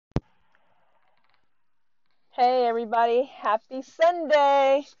Hey everybody, happy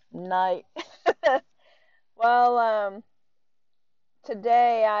Sunday night. well,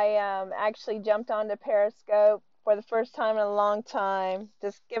 Today I actually jumped onto Periscope for the first time in a long time.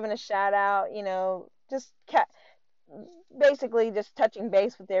 Just giving a shout out, basically just touching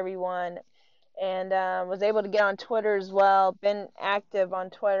base with everyone, and was able to get on Twitter as well. Been active on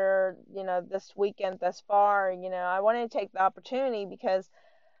Twitter, this weekend thus far. I wanted to take the opportunity because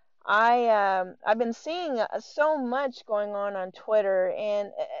I've been seeing so much going on Twitter,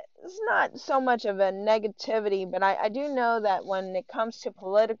 and it's not so much of a negativity, but I do know that when it comes to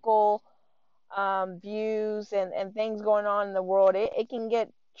political views and things going on in the world, it can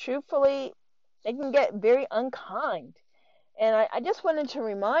get truthfully, it can get very unkind. And I just wanted to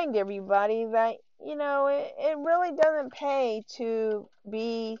remind everybody that it really doesn't pay to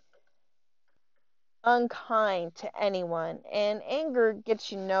be unkind to anyone, and anger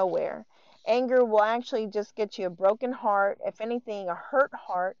gets you nowhere. Anger will actually just get you a broken heart, if anything, a hurt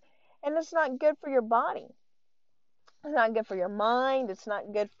heart, and it's not good for your body. It's not good for your mind. It's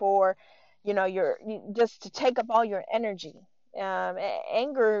not good for, just to take up all your energy.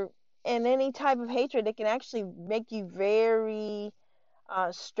 Anger and any type of hatred, it can actually make you very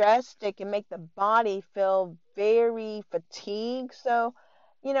stressed. It can make the body feel very fatigued. So,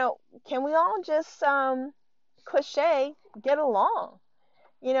 can we all just cliche, get along?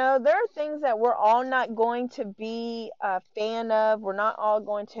 There are things that we're all not going to be a fan of. We're not all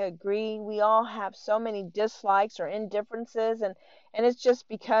going to agree. We all have so many dislikes or indifferences, and it's just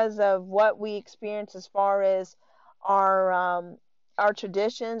because of what we experience as far as our our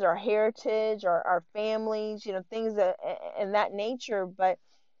traditions, our heritage, our families, things that in that nature. But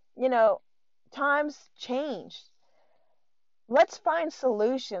you know, times change. Let's find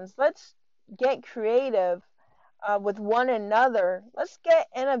solutions. Let's get creative with one another. Let's get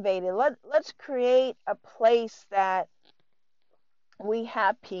innovative. Let's create a place that we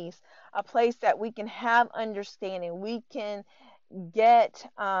have peace, a place that we can have understanding. We can get,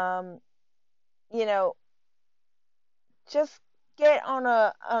 you know, just get on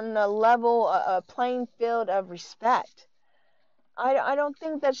a level, a playing field of respect. I don't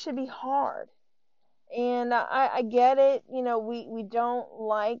think that should be hard. And I get it. We don't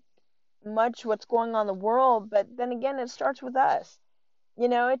like much what's going on in the world, but then again, it starts with us.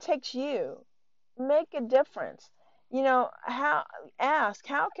 It takes you. Make a difference. How ask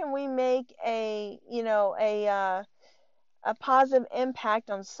how can we make a positive impact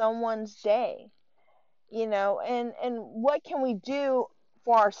on someone's day? And what can we do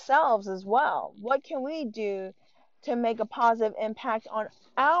for ourselves as well? What can we do to make a positive impact on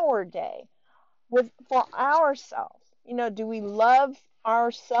our day with for ourselves? Do we love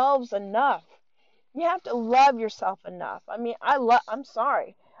ourselves enough? You have to love yourself enough. I mean, I'm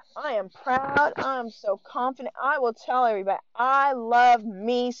sorry. I am proud. I'm so confident. I will tell everybody, I love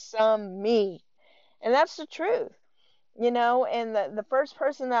me some me. And that's the truth. And the first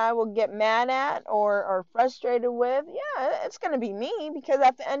person that I will get mad at or frustrated with, yeah, it's going to be me, because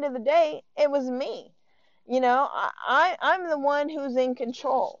at the end of the day, it was me. I'm the one who's in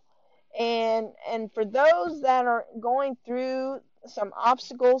control. And for those that are going through some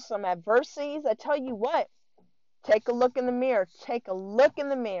obstacles, some adversities, I tell you what, take a look in the mirror. Take a look in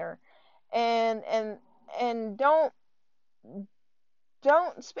the mirror, and don't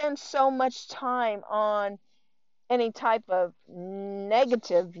spend so much time on any type of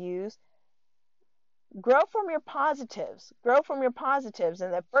negative views. Grow from your positives. Grow from your positives.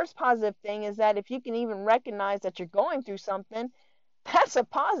 And the first positive thing is that if you can even recognize that you're going through something, that's a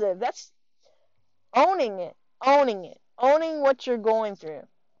positive. That's owning it, owning what you're going through.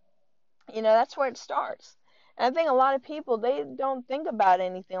 That's where it starts. And I think a lot of people, they don't think about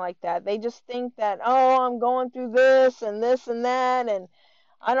anything like that. They just think that, oh, I'm going through this and that, and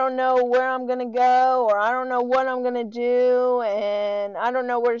I don't know where I'm going to go, or I don't know what I'm going to do, and I don't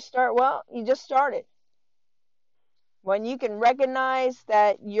know where to start. Well, you just started. When you can recognize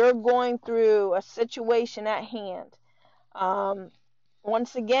that you're going through a situation at hand, um,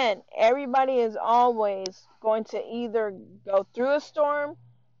 once again, everybody is always going to either go through a storm,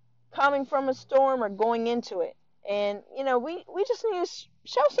 coming from a storm, or going into it. And we just need to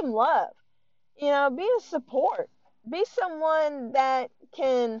show some love. Be a support. Be someone that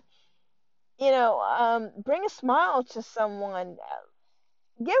can bring a smile to someone.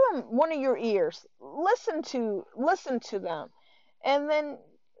 Give them one of your ears. Listen to them, and then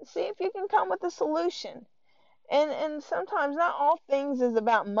see if you can come with a solution. And sometimes not all things is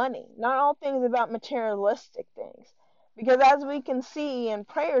about money. Not all things about materialistic things. Because as we can see, and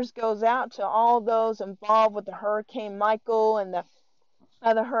prayers goes out to all those involved with the Hurricane Michael and the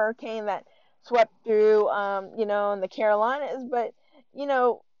other hurricane that swept through, in the Carolinas. But, you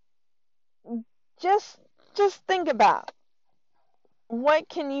know, just think about what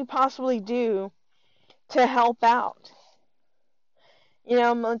can you possibly do to help out.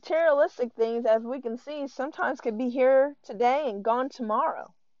 Materialistic things, as we can see, sometimes could be here today and gone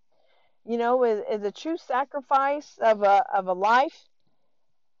tomorrow. Is a true sacrifice of a life,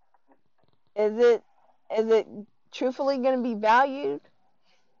 is it truthfully going to be valued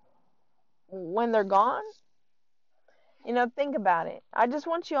when they're gone? Think about it. I just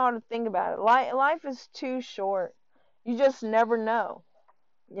want you all to think about it. Life is too short. You just never know.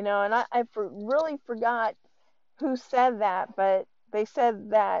 And I really forgot who said that, but they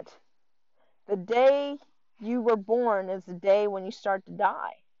said that the day you were born is the day when you start to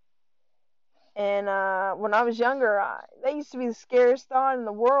die. And when I was younger, that used to be the scariest thought in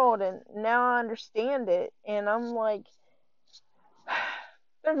the world, and now I understand it. And I'm like,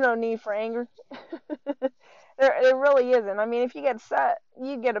 there's no need for anger. There really isn't. I mean, if you get upset,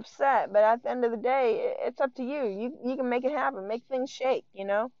 you get upset. But at the end of the day, it's up to you. You can make it happen, make things shake.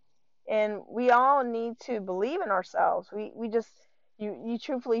 And we all need to believe in ourselves. We just you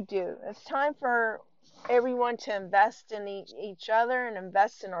truthfully do. It's time for everyone to invest in each other and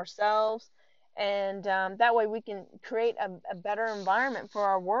invest in ourselves, and that way we can create a better environment for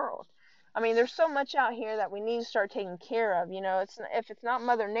our world. I mean, there's so much out here that we need to start taking care of. If it's not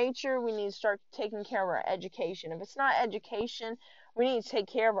Mother Nature, we need to start taking care of our education. If it's not education, we need to take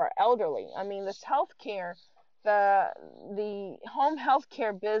care of our elderly. I mean, this healthcare, the home health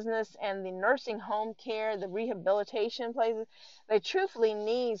care business and the nursing home care, the rehabilitation places, they truthfully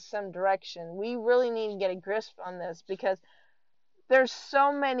need some direction. We really need to get a grasp on this, because there's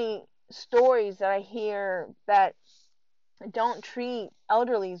so many stories that I hear that don't treat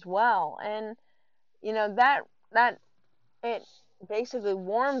elderlies well, and that it basically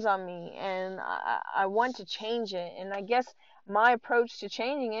warms on me, and I want to change it. And I guess my approach to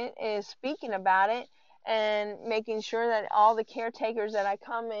changing it is speaking about it and making sure that all the caretakers that I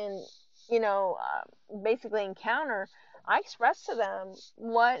come in, basically encounter, I express to them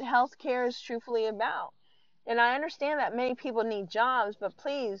what healthcare is truthfully about. And I understand that many people need jobs, but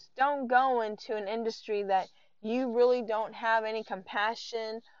please don't go into an industry that you really don't have any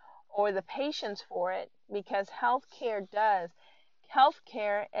compassion or the patience for it, because healthcare does.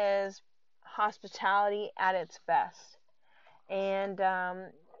 Healthcare is hospitality at its best. And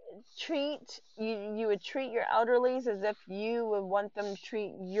you would treat your elderlies as if you would want them to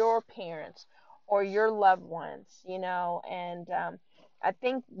treat your parents or your loved ones. And I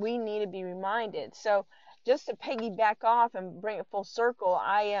think we need to be reminded. So just to piggyback off and bring it full circle,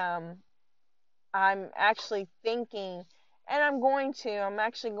 I'm actually thinking, and I'm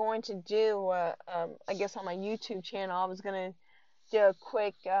actually going to do, I guess on my YouTube channel, I was going to do a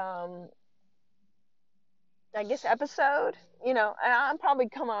quick, I guess, episode, and I'm probably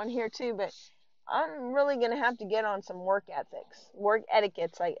coming on here too, but I'm really going to have to get on some work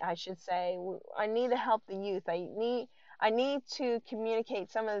etiquettes, I should say. I need to help the youth. I need to communicate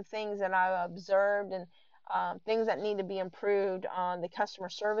some of the things that I've observed, and things that need to be improved on the customer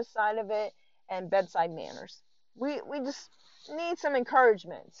service side of it and bedside manners. We just need some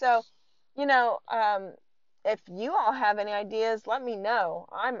encouragement. So, if you all have any ideas, let me know.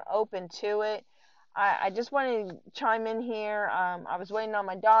 I'm open to it. I just wanted to chime in here. I was waiting on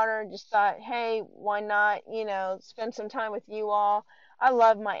my daughter. Just thought, hey, why not, spend some time with you all. I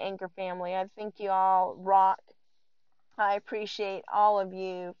love my Anchor family. I think you all rock. I appreciate all of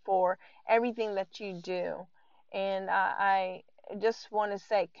you for everything that you do. And I just want to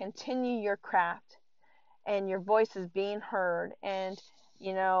say, continue your craft, and your voice is being heard. And,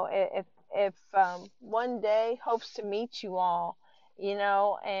 if one day hopes to meet you all,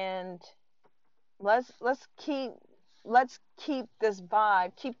 and let's keep this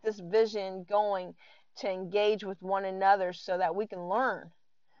vibe, keep this vision going, to engage with one another so that we can learn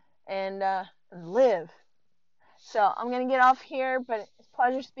and live. So I'm going to get off here, but it's a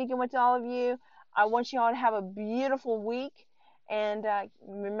pleasure speaking with all of you. I want you all to have a beautiful week, and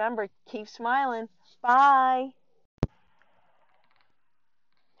remember, keep smiling. Bye.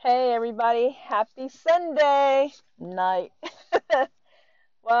 Hey everybody, happy Sunday night.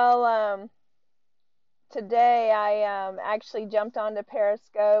 Well, today I actually jumped onto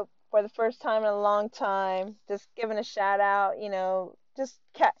Periscope for the first time in a long time. Just giving a shout out,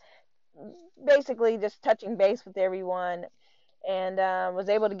 basically just touching base with everyone, and was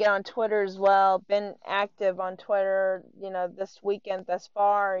able to get on Twitter as well. Been active on Twitter, this weekend thus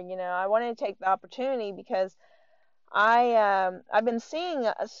far. I wanted to take the opportunity because I've been seeing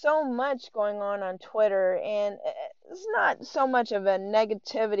so much going on Twitter, and it's not so much of a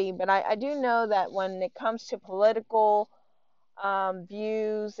negativity, but I do know that when it comes to political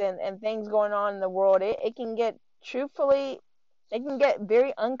views and things going on in the world, it can get, truthfully, it can get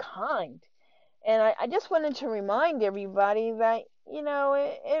very unkind. And I just wanted to remind everybody that,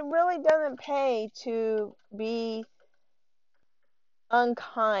 it really doesn't pay to be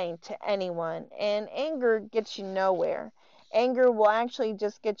unkind to anyone. And anger gets you nowhere. Anger will actually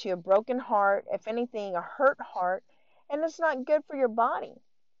just get you a broken heart, if anything, a hurt heart, and it's not good for your body.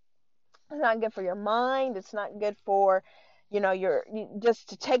 It's not good for your mind. It's not good for, just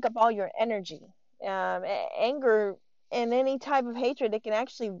to take up all your energy. Anger and any type of hatred, it can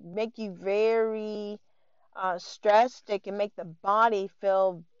actually make you very stressed. It can make the body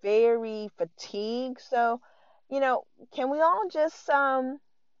feel very fatigued. So, can we all just,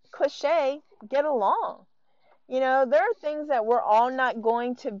 cliche, get along? There are things that we're all not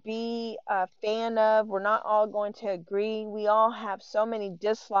going to be a fan of. We're not all going to agree. We all have so many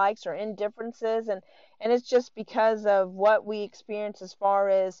dislikes or indifferences, and it's just because of what we experience as far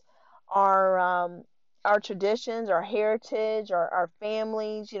as our our traditions, our heritage, our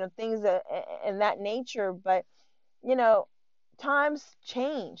families, things that in that nature. But you know, times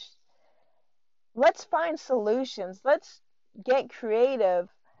change. Let's find solutions. Let's get creative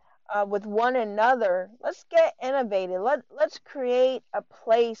with one another. Let's get innovative. Let's create a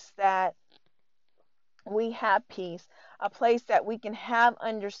place that we have peace, a place that we can have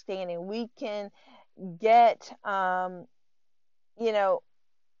understanding. We can get, you know,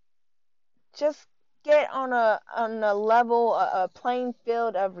 just get on a level, a playing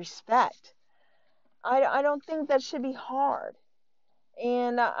field of respect. I don't think that should be hard.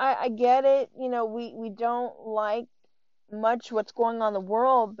 And I get it. We don't like much what's going on in the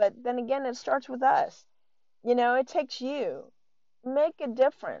world, but then again, it starts with us. It takes you. Make a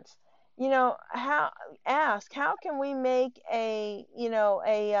difference. How can we make a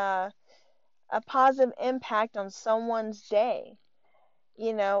positive impact on someone's day?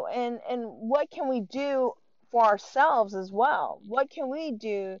 And what can we do for ourselves as well? What can we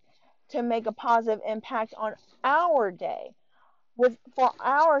do to make a positive impact on our day with for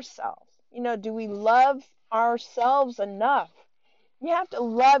ourselves? Do we love ourselves enough? You have to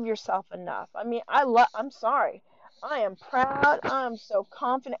love yourself enough. I mean, I'm sorry. I am proud. I'm so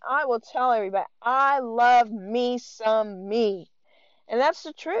confident. I will tell everybody, I love me some me. And that's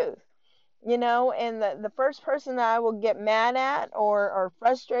the truth. And the first person that I will get mad at or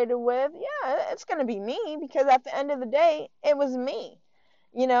frustrated with, yeah, it's going to be me, because at the end of the day, it was me.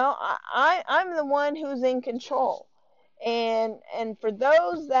 I'm the one who's in control. And for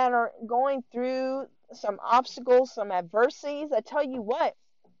those that are going through some obstacles, some adversities, I tell you what,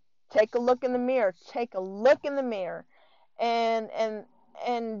 take a look in the mirror. Take a look in the mirror, and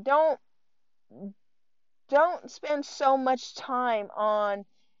don't spend so much time on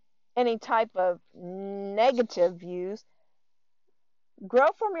any type of negative views. Grow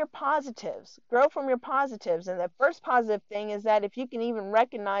from your positives. Grow from your positives. And the first positive thing is that if you can even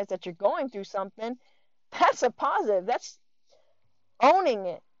recognize that you're going through something, that's a positive. That's owning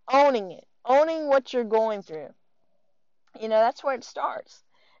it, owning what you're going through. That's where it starts.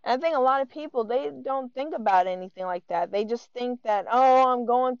 And I think a lot of people, they don't think about anything like that. They just think that, oh, I'm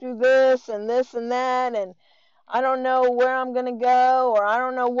going through this and that, and I don't know where I'm going to go, or I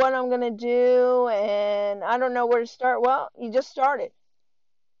don't know what I'm going to do, and I don't know where to start. Well, you just started.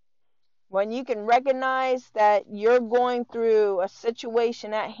 When you can recognize that you're going through a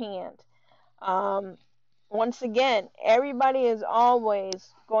situation at hand, um, once again, everybody is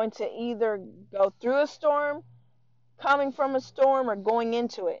always going to either go through a storm, coming from a storm, or going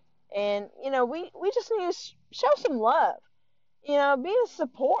into it. And we just need to show some love. Be a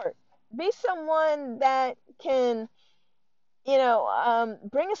support. Be someone that can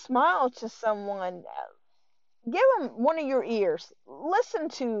bring a smile to someone. Give them one of your ears. Listen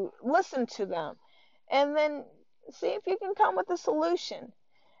to them, and then see if you can come with a solution.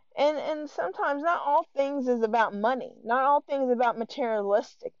 And sometimes not all things is about money. Not all things about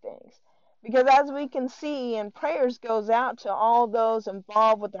materialistic things. Because as we can see, and prayers goes out to all those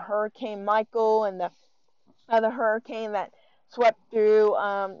involved with the Hurricane Michael and the other hurricane that swept through,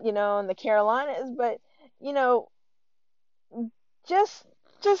 in the Carolinas. But, you know, just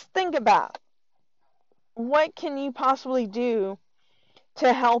think about what can you possibly do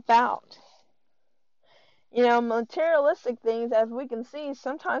to help out. Materialistic things, as we can see,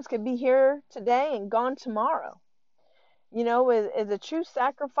 sometimes could be here today and gone tomorrow. Is a true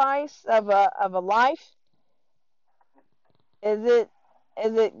sacrifice of a life, is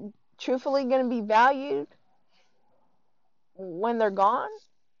it truthfully going to be valued? when they're gone?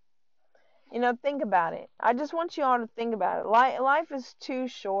 Think about it. I just want you all to think about it. Life is too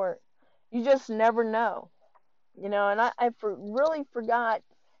short. You just never know. And really forgot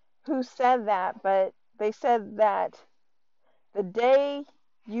who said that, but they said that the day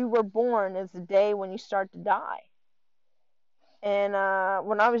you were born is the day when you start to die. And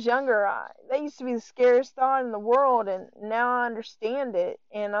when I was younger, that used to be the scariest thought in the world, and now I understand it.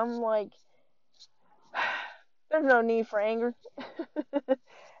 And I'm like, there's no need for anger.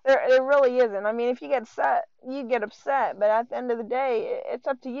 There really isn't. I mean, if you get upset, you get upset. But at the end of the day, it's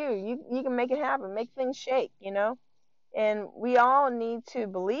up to you. You can make it happen, make things shake. And we all need to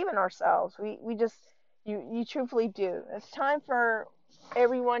believe in ourselves. We just you truthfully do. It's time for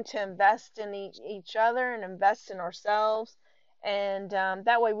everyone to invest in each other and invest in ourselves, and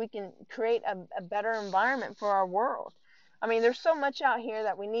that way we can create a better environment for our world. I mean, there's so much out here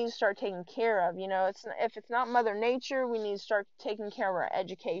that we need to start taking care of. If it's not Mother Nature, we need to start taking care of our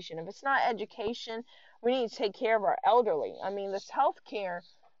education. If it's not education, we need to take care of our elderly. I mean, this healthcare,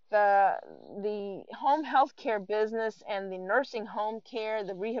 the home health care business and the nursing home care,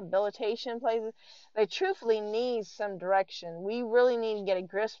 the rehabilitation places, they truthfully need some direction. We really need to get a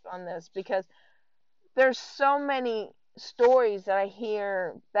grasp on this, because there's so many stories that I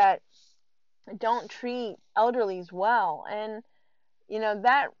hear that don't treat elderlies well, and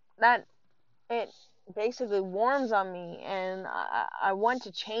that it basically warms on me, and I want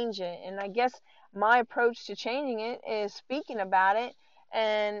to change it. And I guess my approach to changing it is speaking about it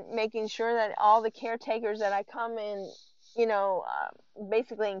and making sure that all the caretakers that I come in,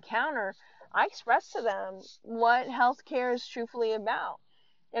 basically encounter, I express to them what healthcare is truthfully about.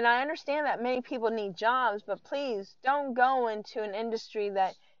 And I understand that many people need jobs, but please don't go into an industry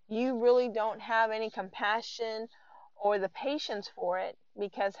that you really don't have any compassion or the patience for it,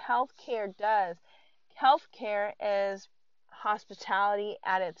 because healthcare does. Healthcare is hospitality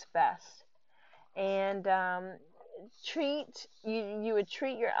at its best. And you would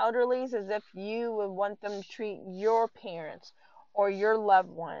treat your elderlies as if you would want them to treat your parents or your loved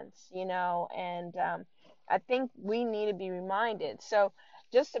ones. And I think we need to be reminded. So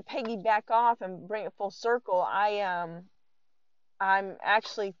just to piggyback off and bring it full circle, I'm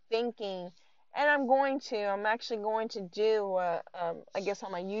actually thinking, and I'm actually going to do, I guess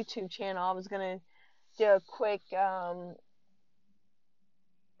on my YouTube channel, I was going to do a quick, I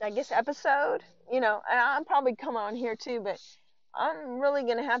guess, episode, and I'm probably come on here too, but I'm really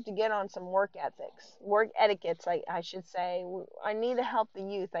going to have to get on some work etiquettes, I should say. I need to help the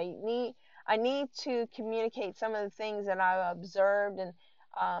youth. I need to communicate some of the things that I've observed, and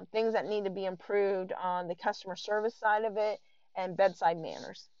things that need to be improved on the customer service side of it and bedside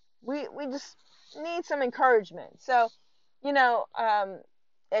manners. We just need some encouragement. So, you know, um,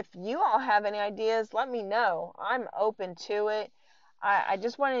 if you all have any ideas, let me know. I'm open to it. I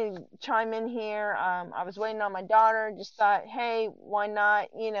just wanted to chime in here. I was waiting on my daughter. Just thought, hey, why not,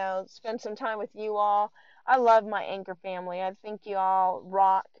 spend some time with you all. I love my Anchor family. I think you all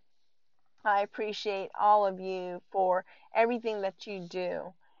rock. I appreciate all of you for everything that you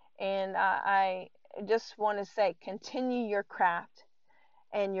do. And I just want to say, continue your craft,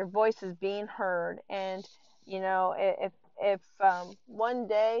 and your voice is being heard. And, if one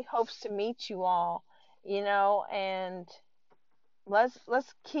day hopes to meet you all, and let's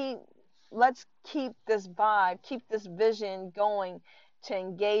keep this vibe, keep this vision going, to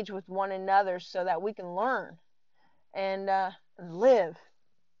engage with one another so that we can learn and live.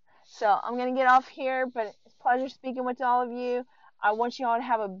 So I'm going to get off here, but it's a pleasure speaking with all of you. I want you all to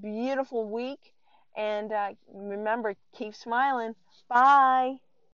have a beautiful week, and remember, keep smiling. Bye.